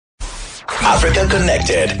Africa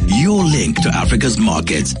Connected, your link to Africa's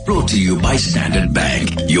markets. Brought to you by Standard Bank,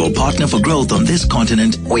 your partner for growth on this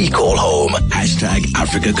continent we call home.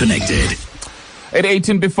 #Africa Connected. At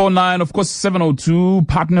 18 before 9, of course, 7:02,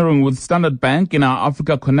 partnering with Standard Bank in our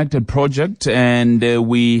Africa Connected project. And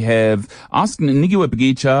we have asked Nikiwe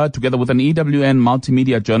Bikitsha, together with an EWN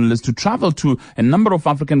multimedia journalist, to travel to a number of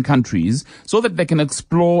African countries so that they can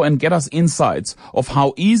explore and get us insights of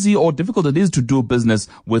how easy or difficult it is to do business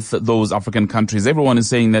with those African countries. Everyone is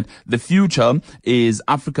saying that the future is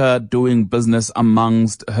Africa doing business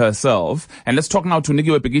amongst herself. And let's talk now to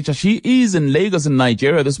Nikiwe Bikitsha. She is in Lagos in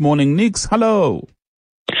Nigeria this morning. Nix, hello.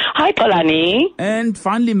 Hi, Polani. And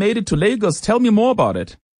finally made it to Lagos. Tell me more about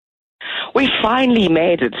it. We finally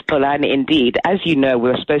made it, Polani, indeed. As you know, we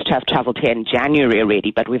were supposed to have traveled here in January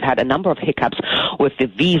already, but we've had a number of hiccups with the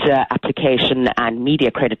visa application and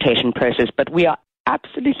media accreditation process. But we are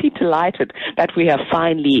absolutely delighted that we have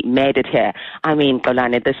finally made it here. I mean,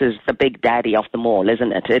 Polani, this is the big daddy of them all,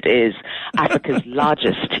 isn't it? It is Africa's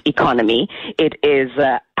largest economy. It is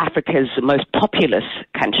Africa's most populous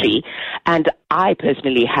country. And I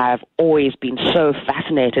personally have always been so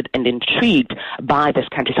fascinated and intrigued by this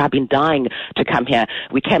country. So I've been dying to come here.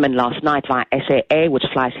 We came in last night via SAA, which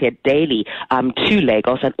flies here daily to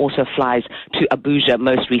Lagos and also flies to Abuja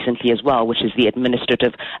most recently as well, which is the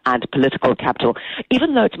administrative and political capital.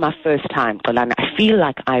 Even though it's my first time, Polani, I feel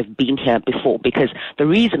like I've been here before, because the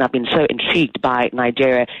reason I've been so intrigued by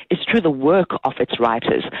Nigeria is through the work of its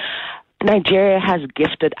writers. Nigeria has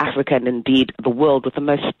gifted Africa and indeed the world with the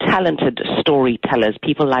most talented storytellers.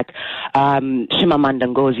 People like Chimamanda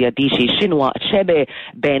Ngozi Adichie, Chinua Achebe,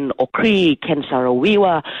 Ben Okri, Ken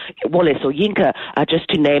Saro-Wiwa, Wole Soyinka, just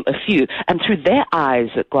to name a few. And through their eyes,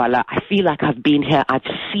 Gwala, I feel like I've been here. I've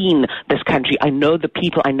seen this country. I know the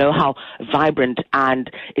people. I know how vibrant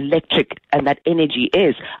and electric and that energy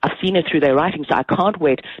is. I've seen it through their writing, so I can't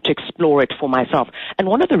wait to explore it for myself. And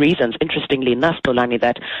one of the reasons, interestingly enough, Polani,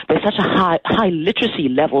 that there's such a high literacy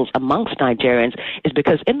levels amongst Nigerians is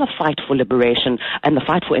because in the fight for liberation and the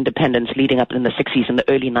fight for independence leading up in the 60s and the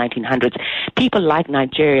early 1900s, people like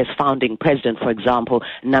Nigeria's founding president, for example,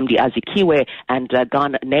 Nnamdi Azikiwe, and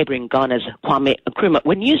neighboring Ghana's Kwame Nkrumah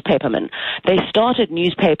were newspapermen. They started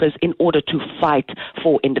newspapers in order to fight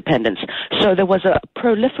for independence. So there was a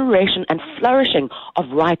proliferation and flourishing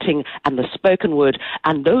of writing and the spoken word,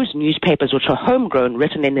 and those newspapers, which are homegrown,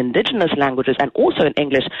 written in indigenous languages and also in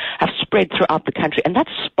English, have spread throughout the country, and that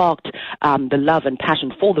sparked the love and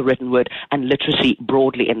passion for the written word and literacy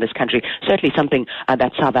broadly in this country. Certainly something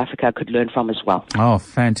that South Africa could learn from as well. Oh,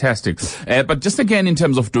 fantastic. But just again, in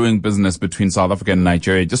terms of doing business between South Africa and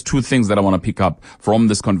Nigeria, just two things that I want to pick up from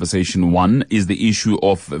this conversation. One is the issue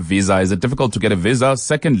of visa. Is it difficult to get a visa?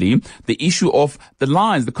 Secondly, the issue of the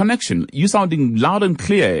lines, the connection. You sounding loud and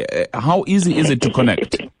clear. How easy is it to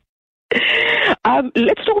connect?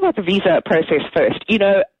 Let's talk about the visa process first. You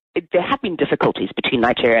know, there have been difficulties between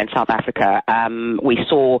Nigeria and South Africa. We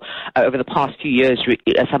saw over the past few years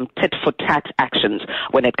some tit-for-tat actions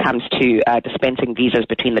when it comes to dispensing visas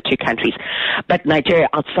between the two countries. But Nigeria,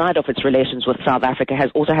 outside of its relations with South Africa,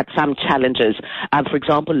 has also had some challenges. For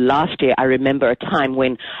example, last year, I remember a time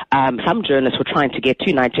when some journalists were trying to get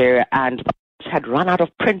to Nigeria and had run out of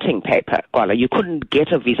printing paper. You couldn't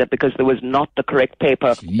get a visa because there was not the correct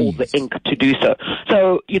paper or the ink to do so.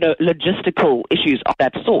 So, you know, logistical issues of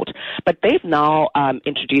that sort. But they've now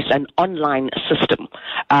introduced an online system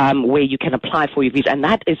where you can apply for your visa, and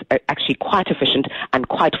that is actually quite efficient and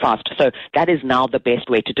quite fast. So that is now the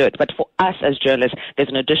best way to do it. But for us as journalists, there's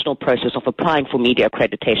an additional process of applying for media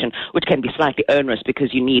accreditation, which can be slightly onerous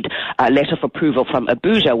because you need a letter of approval from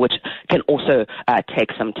Abuja, which can also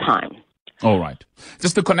take some time. All right.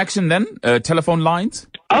 Just the connection then, telephone lines?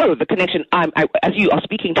 Oh, the connection. As you are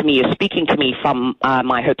speaking to me, you're speaking to me from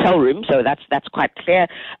my hotel room, so that's quite clear.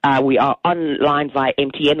 We are online via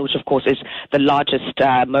MTN, which of course is the largest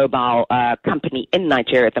mobile company in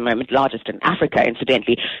Nigeria at the moment, largest in Africa,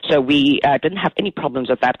 incidentally. So we didn't have any problems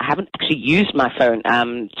with that. I haven't actually used my phone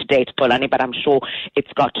to date, Polani, but I'm sure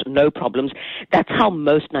it's got no problems. That's how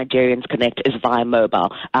most Nigerians connect, is via mobile.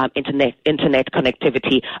 Internet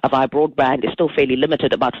connectivity via broadband is still fairly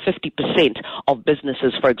limited. About 50% of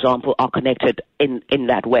businesses, for example, are connected in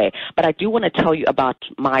that way. But I do want to tell you about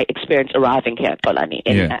my experience arriving here at Polani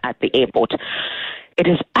at the airport. It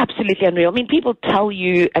is absolutely unreal. I mean, people tell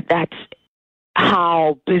you that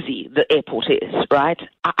how busy the airport is, right?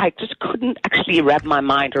 I just couldn't actually wrap my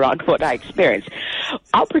mind around what I experienced.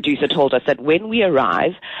 Our producer told us that when we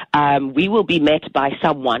arrive, we will be met by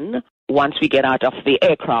someone once we get out of the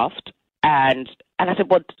aircraft, and And I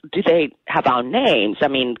said, well, do they have our names? I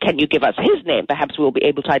mean, can you give us his name? Perhaps we'll be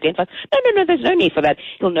able to identify. No, there's no need for that.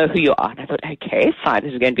 He'll know who you are. And I thought, okay, fine,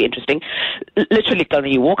 this is going to be interesting. Literally,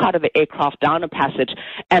 you walk out of the aircraft, down a passage,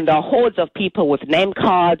 and there are hordes of people with name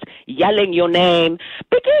cards yelling your name.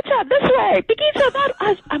 Bigita, this way. Bigita,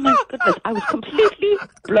 that. Oh my goodness, I was completely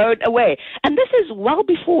blown away. And this is well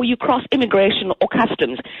before you cross immigration or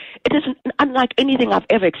customs. It is unlike anything I've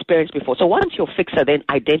ever experienced before. So once your fixer then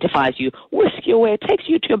identifies you, whisk you away, takes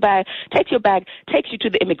you to your bag, takes you to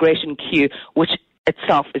the immigration queue, which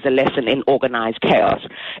itself is a lesson in organized chaos.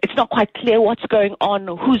 It's not quite clear what's going on,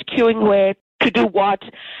 who's queuing where, to do what,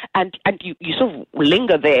 and you sort of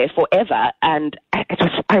linger there forever. And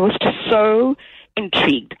I was just so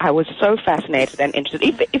intrigued. I was so fascinated and interested.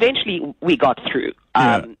 Eventually, we got through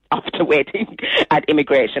after waiting at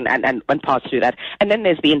immigration and passed through that. And then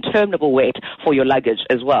there's the interminable wait for your luggage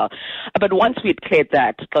as well. But once we'd cleared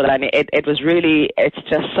that, it was really, it's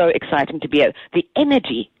just so exciting to be at the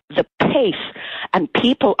energy, the pace, and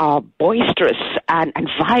people are boisterous and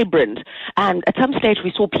vibrant. And at some stage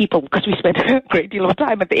we saw people, because we spent a great deal of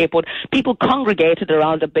time at the airport, people congregated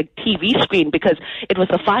around a big TV screen because it was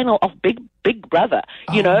the final of Big Brother,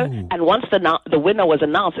 you know. And once the winner was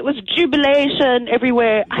announced, it was jubilation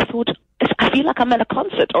everywhere. I thought, I feel like I'm at a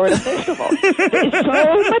concert or at a festival. There is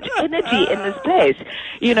so much energy in this place,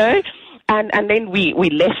 you know. And then we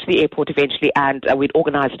left the airport eventually, and we'd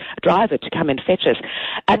organized a driver to come and fetch us.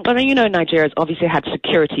 And, you know, Nigeria's obviously had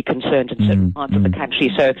security concerns in certain parts of the country,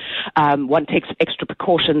 so one takes extra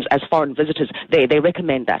precautions as foreign visitors. They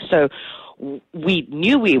recommend that. So we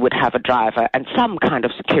knew we would have a driver and some kind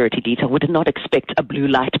of security detail. We did not expect a blue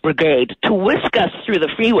light brigade to whisk us through the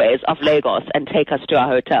freeways of Lagos and take us to our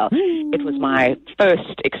hotel. It was my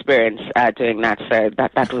first experience doing that, so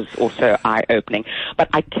that was also eye-opening. But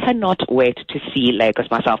I cannot wait to see Lagos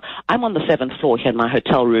myself. I'm on the 7th floor here in my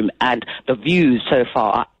hotel room, and the views so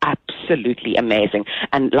far are absolutely amazing.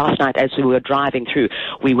 And last night, as we were driving through,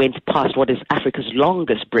 we went past what is Africa's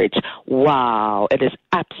longest bridge. Wow, it is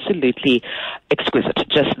absolutely exquisite.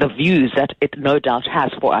 Just the views that it no doubt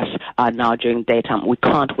has for us now during daytime. We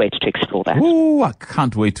can't wait to explore that. Ooh, I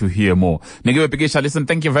can't wait to hear more. Nigiwe Bikisha, listen,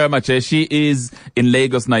 thank you very much. She is in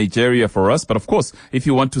Lagos, Nigeria for us. But of course, if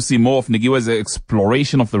you want to see more of Nigiwe's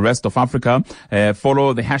exploration of the rest of Africa,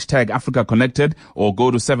 follow the hashtag Africa Connected or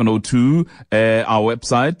go to 702, our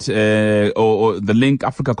website, or the link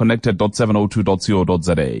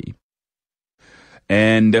africaconnected.702.co.za.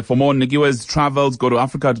 And for more Nigiwe's travels, go to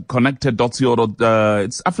africaconnected.co.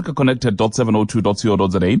 It's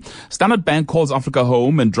africaconnected.702.co.za. Standard Bank calls Africa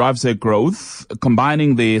home and drives her growth,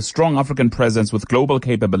 combining their strong African presence with global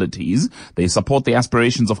capabilities. They support the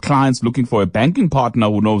aspirations of clients looking for a banking partner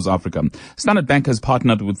who knows Africa. Standard Bank has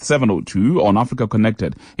partnered with 702 on Africa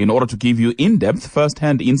Connected in order to give you in-depth,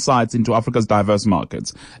 first-hand insights into Africa's diverse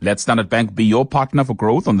markets. Let Standard Bank be your partner for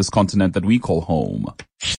growth on this continent that we call home.